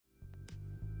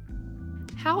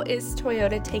How is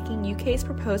Toyota taking UK's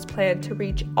proposed plan to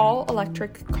reach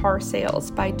all-electric car sales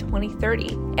by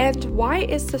 2030? And why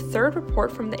is the third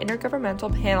report from the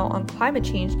Intergovernmental Panel on Climate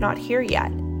Change not here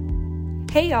yet?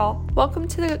 Hey y'all, welcome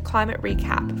to the Climate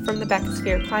Recap from the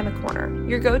Beckosphere Climate Corner,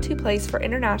 your go-to place for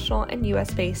international and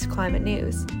US-based climate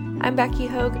news. I'm Becky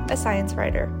Hogue, a science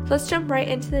writer. Let's jump right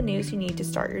into the news you need to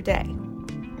start your day.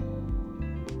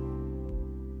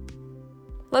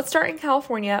 Let's start in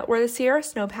California, where the Sierra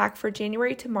snowpack for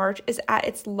January to March is at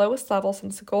its lowest level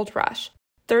since the gold rush,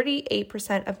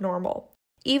 38% of normal.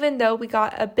 Even though we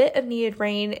got a bit of needed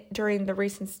rain during the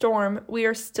recent storm, we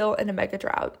are still in a mega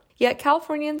drought. Yet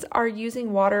Californians are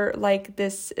using water like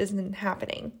this isn't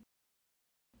happening.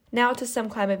 Now to some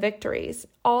climate victories,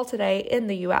 all today in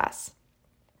the U.S.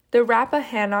 The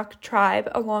Rappahannock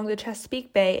tribe along the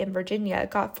Chesapeake Bay in Virginia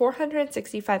got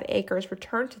 465 acres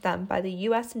returned to them by the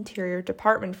U.S. Interior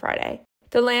Department Friday.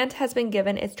 The land has been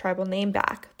given its tribal name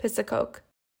back, Pissacoke.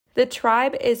 The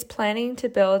tribe is planning to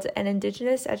build an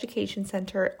indigenous education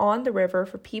center on the river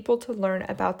for people to learn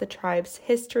about the tribe's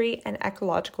history and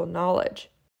ecological knowledge.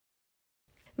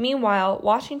 Meanwhile,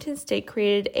 Washington State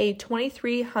created a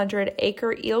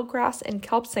 2,300-acre eelgrass and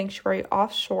kelp sanctuary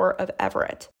offshore of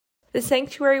Everett. The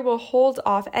sanctuary will hold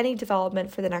off any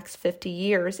development for the next 50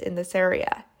 years in this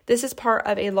area. This is part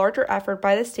of a larger effort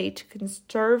by the state to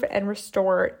conserve and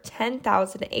restore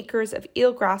 10,000 acres of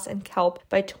eelgrass and kelp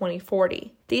by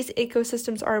 2040. These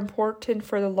ecosystems are important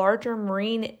for the larger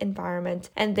marine environment,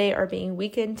 and they are being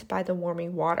weakened by the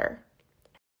warming water.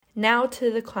 Now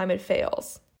to the climate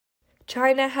fails.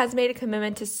 China has made a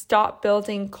commitment to stop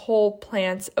building coal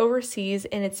plants overseas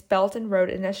in its Belt and Road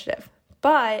Initiative,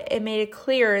 but it made it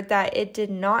clear that it did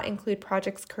not include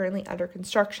projects currently under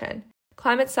construction.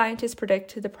 Climate scientists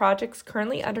predict the projects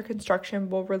currently under construction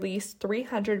will release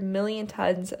 300 million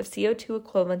tons of CO2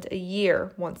 equivalent a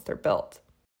year once they're built.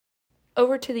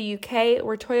 Over to the UK,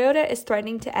 where Toyota is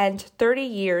threatening to end 30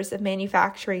 years of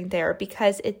manufacturing there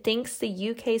because it thinks the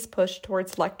UK's push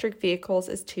towards electric vehicles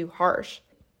is too harsh.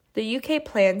 The UK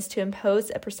plans to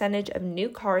impose a percentage of new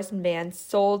cars and vans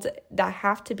sold that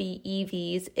have to be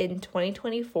EVs in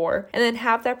 2024, and then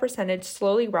have that percentage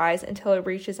slowly rise until it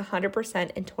reaches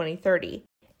 100% in 2030.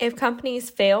 If companies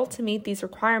fail to meet these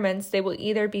requirements, they will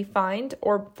either be fined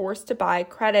or forced to buy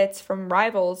credits from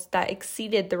rivals that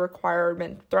exceeded the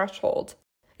requirement threshold.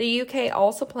 The UK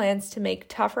also plans to make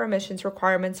tougher emissions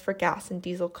requirements for gas and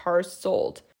diesel cars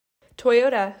sold.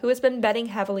 Toyota, who has been betting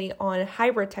heavily on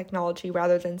hybrid technology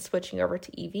rather than switching over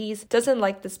to EVs, doesn't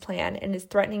like this plan and is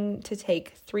threatening to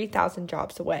take 3,000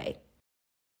 jobs away.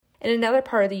 In another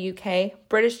part of the UK,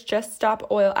 British Just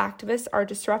Stop Oil activists are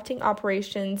disrupting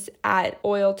operations at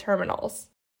oil terminals.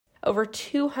 Over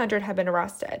 200 have been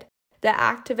arrested. The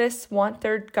activists want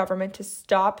their government to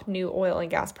stop new oil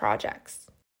and gas projects.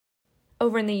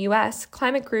 Over in the U.S.,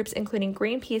 climate groups including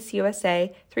Greenpeace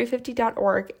USA,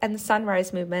 350.org, and the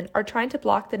Sunrise Movement are trying to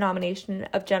block the nomination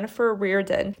of Jennifer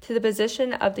Reardon to the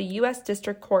position of the U.S.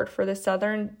 District Court for the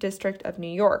Southern District of New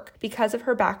York because of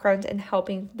her background in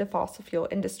helping the fossil fuel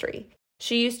industry.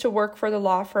 She used to work for the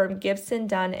law firm Gibson,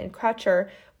 Dunn & Crutcher,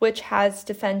 which has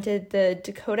defended the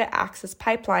Dakota Access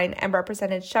Pipeline and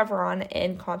represented Chevron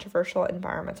in controversial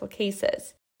environmental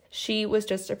cases. She was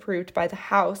just approved by the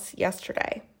House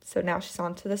yesterday. So now she's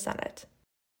on to the Senate.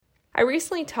 I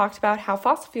recently talked about how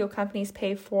fossil fuel companies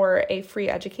pay for a free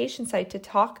education site to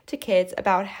talk to kids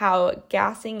about how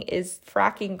gassing is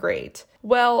fracking great.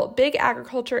 Well, Big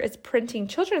Agriculture is printing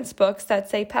children's books that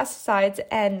say pesticides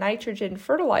and nitrogen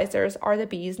fertilizers are the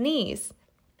bee's knees.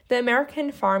 The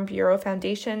American Farm Bureau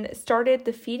Foundation started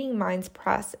the Feeding Minds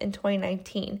Press in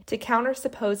 2019 to counter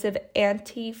supposed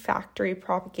anti-factory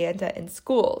propaganda in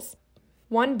schools.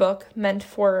 One book, meant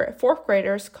for fourth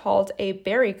graders called A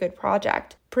Very Good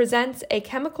Project, presents a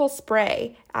chemical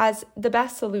spray as the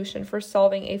best solution for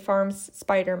solving a farm's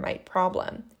spider mite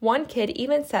problem. One kid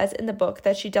even says in the book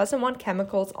that she doesn't want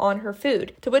chemicals on her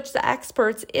food, to which the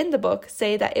experts in the book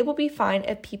say that it will be fine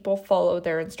if people follow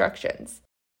their instructions.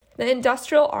 The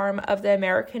industrial arm of the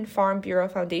American Farm Bureau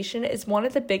Foundation is one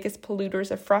of the biggest polluters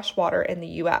of fresh water in the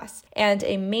U.S. and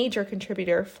a major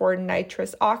contributor for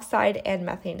nitrous oxide and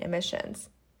methane emissions.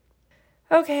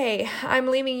 Okay, I'm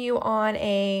leaving you on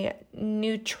a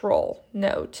neutral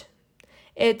note.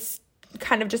 It's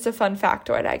kind of just a fun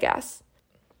factoid, I guess.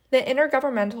 The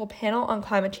Intergovernmental Panel on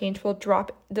Climate Change will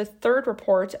drop the third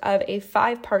report of a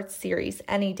 5-part series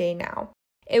any day now.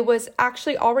 It was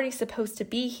actually already supposed to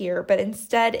be here, but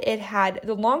instead it had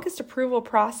the longest approval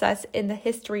process in the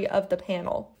history of the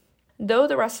panel. Though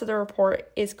the rest of the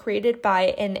report is created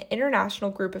by an international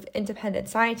group of independent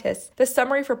scientists, the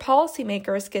summary for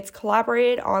policymakers gets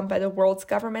collaborated on by the world's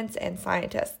governments and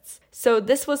scientists. So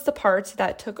this was the part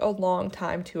that took a long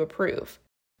time to approve.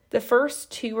 The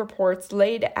first two reports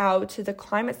laid out the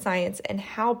climate science and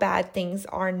how bad things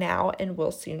are now and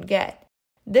will soon get.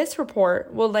 This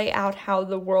report will lay out how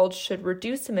the world should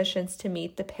reduce emissions to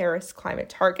meet the Paris climate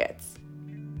targets.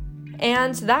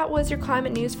 And that was your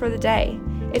climate news for the day.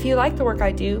 If you like the work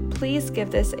I do, please give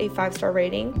this a 5-star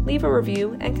rating, leave a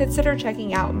review, and consider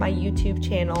checking out my YouTube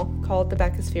channel called the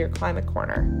Beckosphere Climate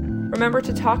Corner. Remember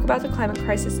to talk about the climate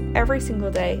crisis every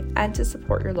single day and to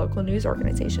support your local news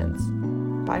organizations.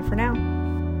 Bye for now.